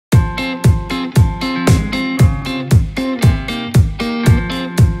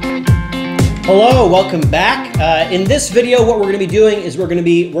Hello, welcome back. In this video, what we're going to be doing is we're going to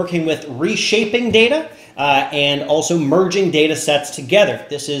be working with reshaping data and also merging data sets together.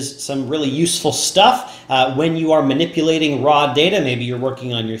 This is some really useful stuff when you are manipulating raw data. Maybe you're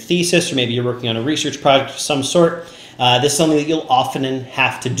working on your thesis, or maybe you're working on a research project of some sort. This is something that you'll often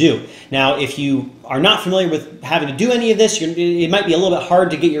have to do. Now, if you are not familiar with having to do any of this, it might be a little bit hard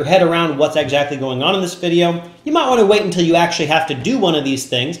to get your head around what's exactly going on in this video. You might want to wait until you actually have to do one of these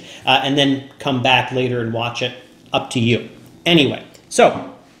things and then come back later and watch it. Up to you. Anyway,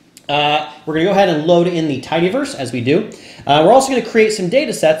 so we're going to go ahead and load in the Tidyverse as we do. We're also going to create some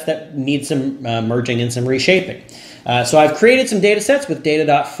data sets that need some merging and some reshaping. So I've created some data sets with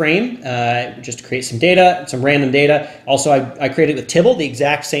data.frame just to create some data, some random data. Also, I created with Tibble, the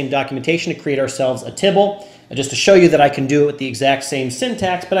exact same documentation to create ourselves a Tibble, just to show you that I can do it with the exact same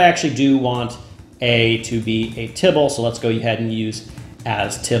syntax, but I actually do want A to be a Tibble, so let's go ahead and use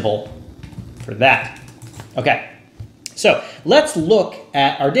as Tibble for that. Okay, so let's look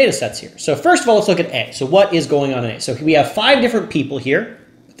at our data sets here. So first of all, let's look at A. So what is going on in A? So we have 5 different people here,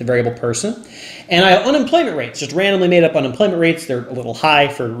 the variable person, and I have unemployment rates, just randomly made up unemployment rates. They're a little high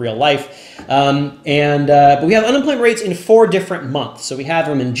for real life, but we have unemployment rates in 4 different months. So we have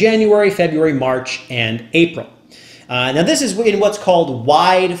them in January, February, March, and April. Now this is in what's called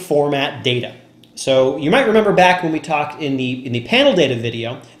wide format data. So you might remember back when we talked in the panel data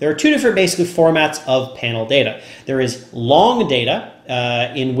video, there are 2 different basically formats of panel data. There is long data,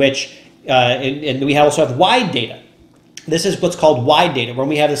 in which, and we also have wide data. This is what's called wide data. When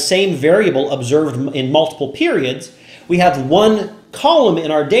we have the same variable observed in multiple periods, we have one column in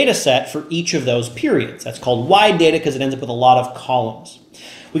our data set for each of those periods. That's called wide data because it ends up with a lot of columns.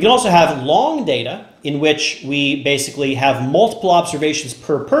 We can also have long data in which we basically have multiple observations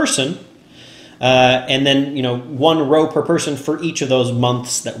per person, and then 1 row per person for each of those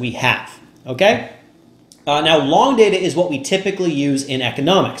months that we have. Okay? Now, long data is what we typically use in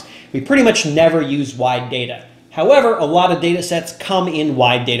economics. We pretty much never use wide data. However, a lot of data sets come in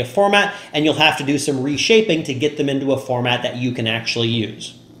wide data format, and you'll have to do some reshaping to get them into a format that you can actually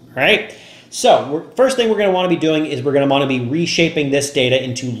use. All right? So, first thing we're going to want to be doing is we're going to want to be reshaping this data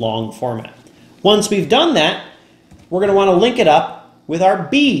into long format. Once we've done that, we're going to want to link it up with our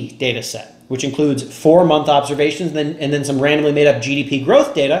B data set, which includes 4-month observations and then some randomly made up GDP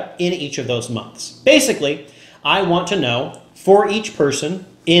growth data in each of those months. Basically, I want to know for each person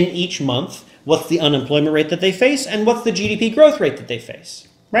in each month what's the unemployment rate that they face and what's the GDP growth rate that they face,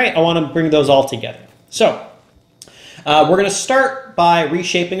 right? I want to bring those all together. So we're going to start by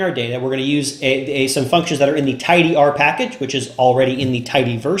reshaping our data. We're going to use some functions that are in the tidyr package, which is already in the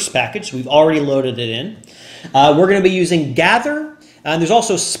Tidyverse package. So we've already loaded it in. We're going to be using gather, and there's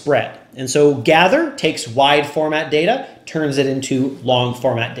also spread. And so gather takes wide format data, turns it into long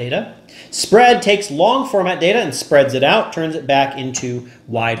format data. Spread takes long format data and spreads it out, turns it back into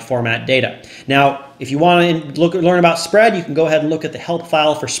wide format data. Now, if you want to learn about spread, you can go ahead and look at the help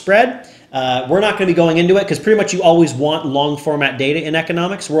file for spread. We're not going to be going into it because pretty much you always want long format data in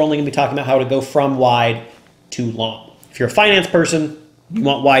economics. We're only going to be talking about how to go from wide to long. If you're a finance person, you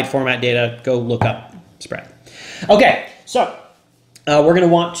want wide format data, go look up spread. Okay, so we're going to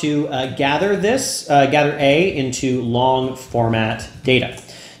want to gather A into long format data.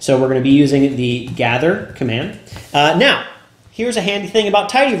 So we're going to be using the gather command. Now, here's a handy thing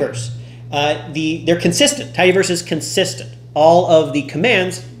about Tidyverse. They're consistent. Tidyverse is consistent. All of the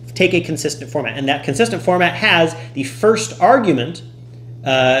commands take a consistent format, and that consistent format has the first argument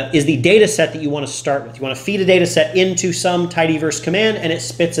is the data set that you want to start with. You want to feed a data set into some Tidyverse command, and it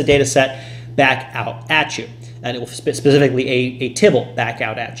spits a data set back out at you. And it will spit specifically a Tibble back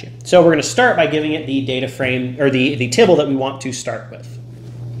out at you. So we're going to start by giving it the data frame, or the Tibble that we want to start with.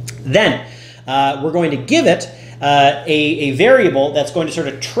 Then we're going to give it a variable that's going to sort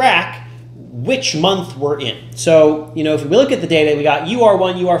of track which month we're in. So, if we look at the data, we got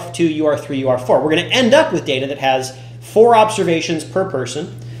UR1, UR2, UR3, UR4. We're going to end up with data that has 4 observations per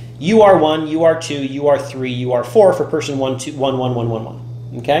person, UR1, UR2, UR3, UR4 for person 1, 2, 1, 1, 1, 1,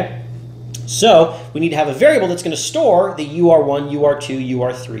 1. Okay? So we need to have a variable that's going to store the UR1, UR2,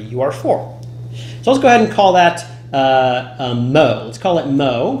 UR3, UR4. So let's go ahead and call that Mo. Let's call it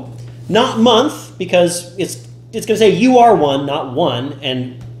Mo. Not month, because it's going to say UR1, not 1,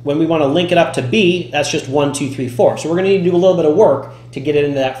 and when we want to link it up to B, that's just 1, 2, 3, 4. So we're going to need to do a little bit of work to get it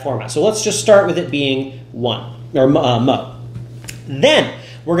into that format. So let's just start with it being 1, or Mo. Then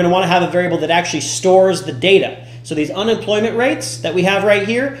we're going to want to have a variable that actually stores the data. So these unemployment rates that we have right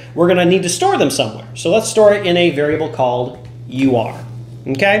here, we're going to need to store them somewhere. So let's store it in a variable called UR.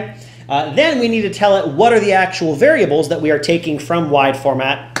 Okay? Then we need to tell it what are the actual variables that we are taking from wide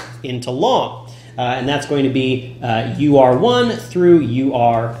format into long. And that's going to be UR1 through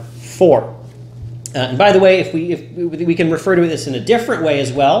UR4. And by the way, if we can refer to this in a different way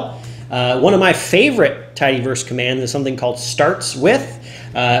as well, one of my favorite Tidyverse commands is something called starts with,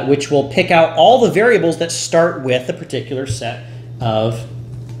 which will pick out all the variables that start with a particular set of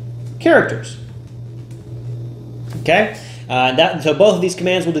characters. Okay, so both of these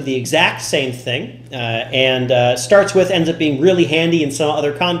commands will do the exact same thing, and starts with ends up being really handy in some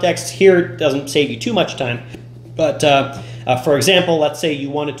other contexts. Here it doesn't save you too much time, but for example, let's say you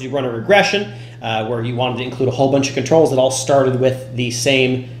wanted to run a regression where you wanted to include a whole bunch of controls that all started with the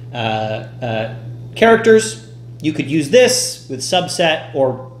same characters. You could use this with subset,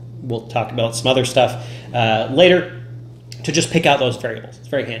 or we'll talk about some other stuff later, to just pick out those variables. It's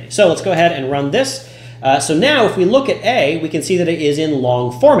very handy. So let's go ahead and run this. So now if we look at A, we can see that it is in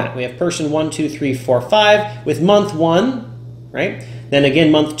long format. We have person 1, 2, 3, 4, 5 with month 1, right? Then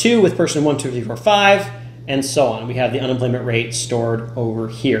again month 2 with person 1, 2, 3, 4, 5, and so on. We have the unemployment rate stored over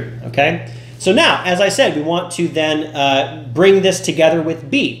here, okay? So now, as I said, we want to then bring this together with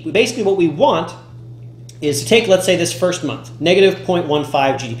B. Basically what we want is to take, let's say, this first month, negative 0.15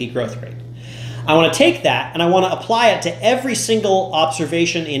 GDP growth rate. I want to take that and I want to apply it to every single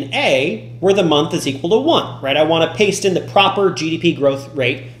observation in A where the month is equal to 1, right? I want to paste in the proper GDP growth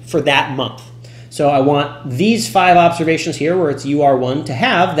rate for that month. So I want these 5 observations here where it's UR1 to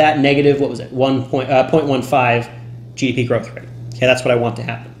have that negative, what was it, 0.15 GDP growth rate. Okay, that's what I want to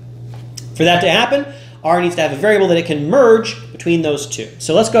happen. For that to happen, R needs to have a variable that it can merge between those two.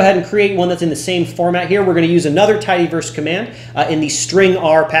 So let's go ahead and create one that's in the same format here. We're going to use another Tidyverse command in the string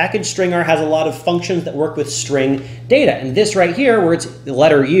R package. String R has a lot of functions that work with string data. And this right here, where it's the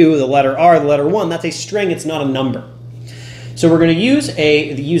letter U, the letter R, the letter 1, that's a string, it's not a number. So we're going to use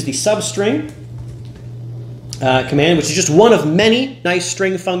the substring command, which is just one of many nice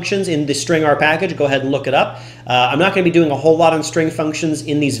string functions in the string R package. Go ahead and look it up. I'm not going to be doing a whole lot on string functions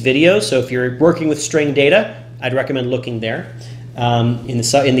in these videos, so if you're working with string data, I'd recommend looking there in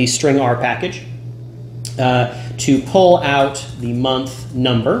the string R package to pull out the month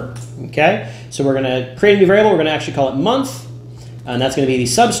number. Okay, so we're going to create a new variable. We're going to actually call it month, and that's going to be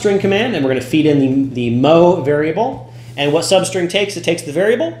the substring command, and we're going to feed in the mo variable. And what substring takes, it takes the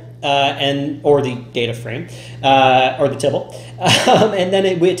variable or the data frame or the tibble, and then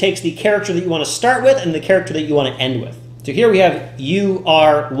it takes the character that you want to start with and the character that you want to end with. So here we have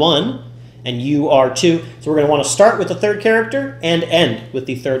UR1 and UR2. So we're going to want to start with the third character and end with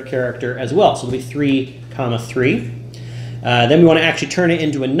the third character as well. So it'll be 3, 3. Then we want to actually turn it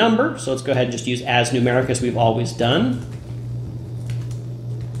into a number. So let's go ahead and just use as numeric as we've always done.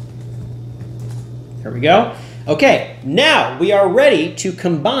 There we go. Okay, now we are ready to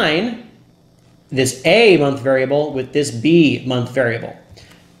combine this A month variable with this B month variable.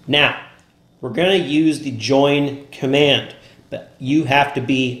 Now, we're going to use the join command, but you have to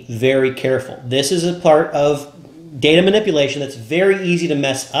be very careful. This is a part of data manipulation that's very easy to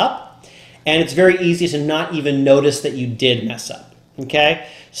mess up, and it's very easy to not even notice that you did mess up. Okay,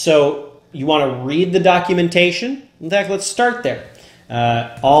 so you want to read the documentation. In fact, let's start there.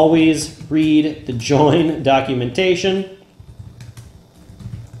 Always read the join documentation.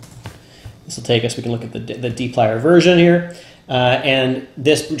 This will take us, we can look at the dplyr version here. And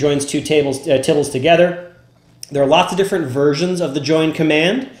this joins two tables together. There are lots of different versions of the join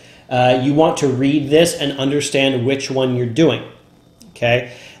command. You want to read this and understand which one you're doing.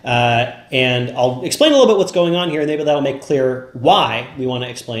 Okay? And I'll explain a little bit what's going on here, and maybe that'll make clear why we want to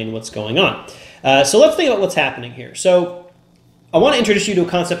explain what's going on. So let's think about what's happening here. So I want to introduce you to a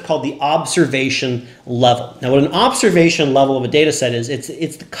concept called the observation level. Now, what an observation level of a data set is,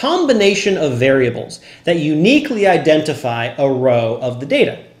 it's the combination of variables that uniquely identify a row of the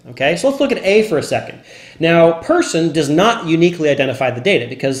data. Okay, so let's look at A for a second. Now, person does not uniquely identify the data,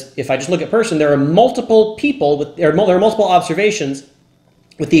 because if I just look at person, there are multiple people, there are multiple observations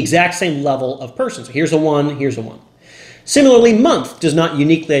with the exact same level of person. So here's a 1, here's a 1. Similarly, month does not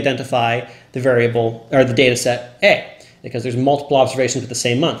uniquely identify the variable or the data set A, because there's multiple observations with the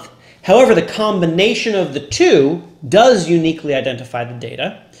same month. However, the combination of the two does uniquely identify the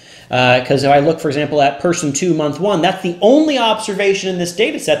data, because if I look, for example, at person 2, month 1, that's the only observation in this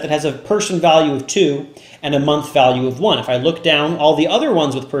data set that has a person value of 2 and a month value of 1. If I look down, all the other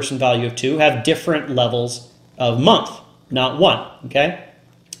ones with person value of 2 have different levels of month, not 1. Okay?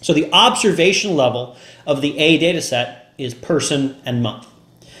 So the observation level of the A data set is person and month.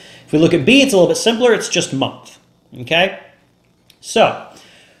 If we look at B, it's a little bit simpler. It's just month. Okay? So,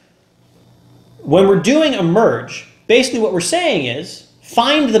 when we're doing a merge, basically what we're saying is,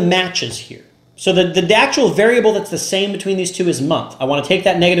 find the matches here. So the actual variable that's the same between these two is month. I want to take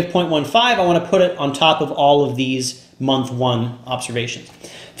that negative 0.15, I want to put it on top of all of these month 1 observations.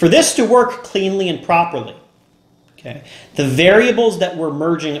 For this to work cleanly and properly, okay, the variables that we're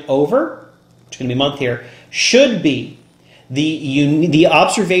merging over, which is going to be month here, should be the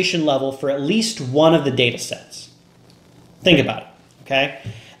observation level for at least one of the data sets. Think about it, okay?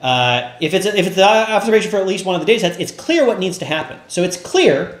 If it's the observation for at least one of the data sets, it's clear what needs to happen. So it's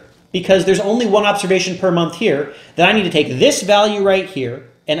clear because there's only one observation per month here that I need to take this value right here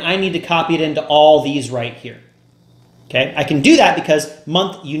and I need to copy it into all these right here. Okay, I can do that because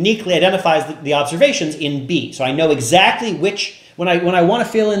month uniquely identifies the observations in B. So I know exactly which, when I want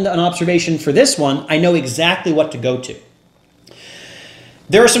to fill in an observation for this one, I know exactly what to go to.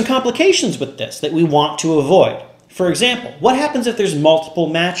 There are some complications with this that we want to avoid. For example, what happens if there's multiple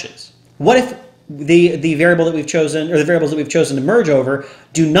matches? What if the variable that we've chosen, or the variables that we've chosen to merge over,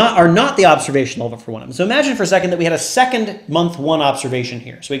 are not the observation level for one of them? So imagine for a second that we had a second month 1 observation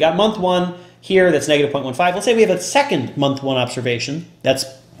here. So we got month 1 here, that's negative 0.15. Let's say we have a second month 1 observation, that's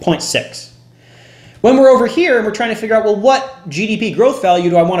 0.6. When we're over here and we're trying to figure out, well, what GDP growth value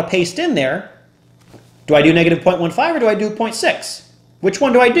do I want to paste in there? Do I do negative 0.15 or do I do 0.6? Which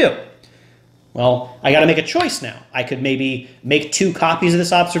one do I do? Well, I got to make a choice now. I could maybe make 2 copies of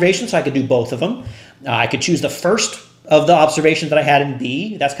this observation, so I could do both of them. I could choose the first of the observations that I had in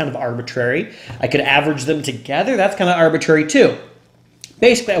B. That's kind of arbitrary. I could average them together. That's kind of arbitrary too.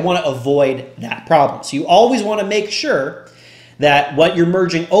 Basically, I want to avoid that problem. So you always want to make sure that what you're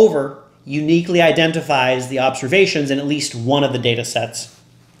merging over uniquely identifies the observations in at least one of the data sets.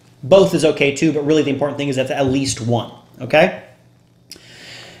 Both is okay too, but really the important thing is that's at least one, okay?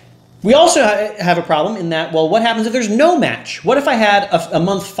 We also have a problem in that, well, what happens if there's no match? What if I had a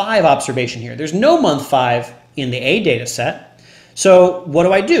month 5 observation here? There's no month 5 in the A data set. So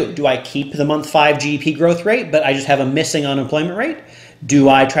what do? Do I keep the month 5 GDP growth rate, but I just have a missing unemployment rate? Do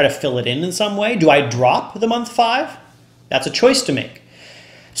I try to fill it in some way? Do I drop the month 5? That's a choice to make.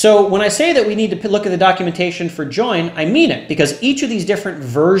 So when I say that we need to look at the documentation for join, I mean it, because each of these different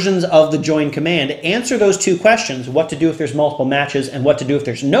versions of the join command answer those 2 questions, what to do if there's multiple matches and what to do if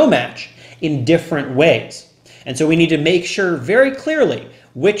there's no match, in different ways. And so we need to make sure very clearly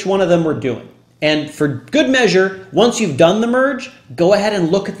which one of them we're doing. And for good measure, once you've done the merge, go ahead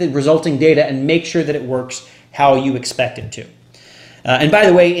and look at the resulting data and make sure that it works how you expect it to. And by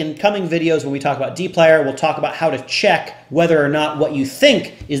the way, in coming videos when we talk about dplyr, we'll talk about how to check whether or not what you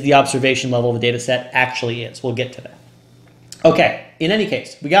think is the observation level of the data set actually is. We'll get to that. Okay, in any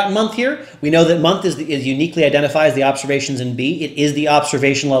case, we got month here. We know that month is uniquely identifies the observations in B. It is the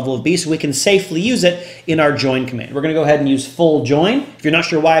observation level of B, so we can safely use it in our join command. We're going to go ahead and use full join. If you're not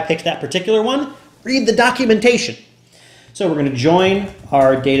sure why I picked that particular one, read the documentation. So we're going to join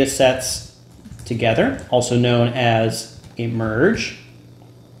our data sets together, also known as a merge.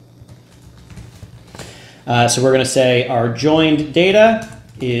 So we're going to say our joined data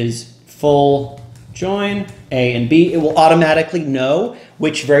is full join A and B. It will automatically know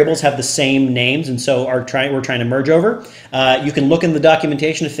which variables have the same names, and so we're trying to merge over. You can look in the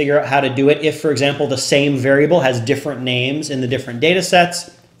documentation to figure out how to do it if, for example, the same variable has different names in the different data sets,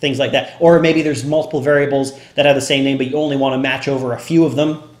 things like that. Or maybe there's multiple variables that have the same name, but you only want to match over a few of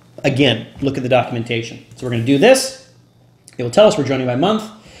them. Again, look at the documentation. So we're going to do this. It will tell us we're joining by month.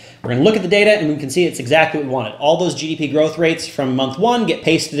 We're going to look at the data and we can see it's exactly what we wanted. All those GDP growth rates from month 1 get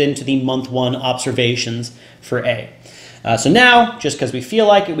pasted into the month 1 observations for A. So now, just because we feel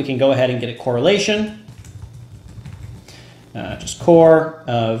like it, we can go ahead and get a correlation. Just core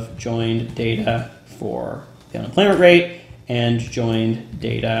of joined data for the unemployment rate and joined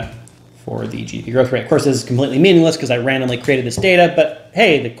data for the GDP growth rate. Of course, this is completely meaningless because I randomly created this data, but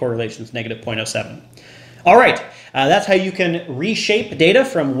hey, the correlation is negative 0.07. All right, that's how you can reshape data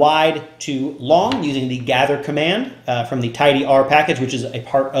from wide to long using the gather command from the tidyr package, which is a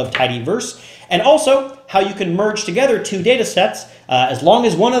part of Tidyverse, and also how you can merge together 2 data sets as long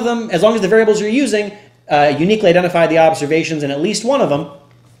as the variables you're using uniquely identify the observations in at least one of them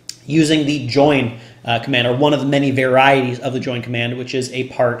using the join command, or one of the many varieties of the join command, which is a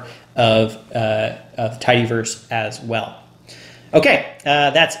part of Tidyverse as well. Okay,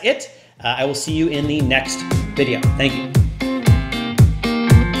 that's it. I will see you in the next video. Thank you.